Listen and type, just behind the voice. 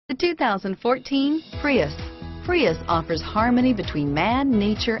The 2014 Prius. Prius offers harmony between man,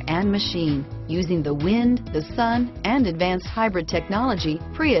 nature, and machine. Using the wind, the sun, and advanced hybrid technology,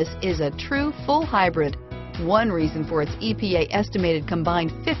 Prius is a true full hybrid. One reason for its EPA estimated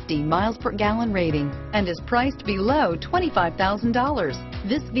combined 50 miles per gallon rating and is priced below $25,000.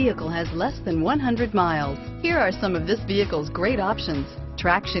 This vehicle has less than 100 miles. Here are some of this vehicle's great options: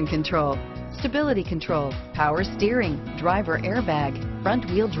 traction control, stability control, power steering, driver airbag, front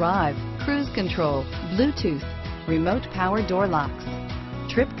wheel drive, cruise control, Bluetooth, remote power door locks,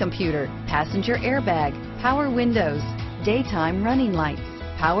 trip computer, passenger airbag, power windows, daytime running lights,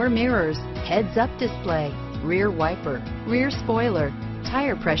 power mirrors, heads-up display, rear wiper, rear spoiler,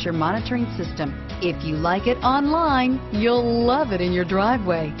 tire pressure monitoring system. If you like it online, you'll love it in your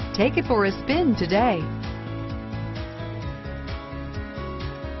driveway. Take it for a spin today.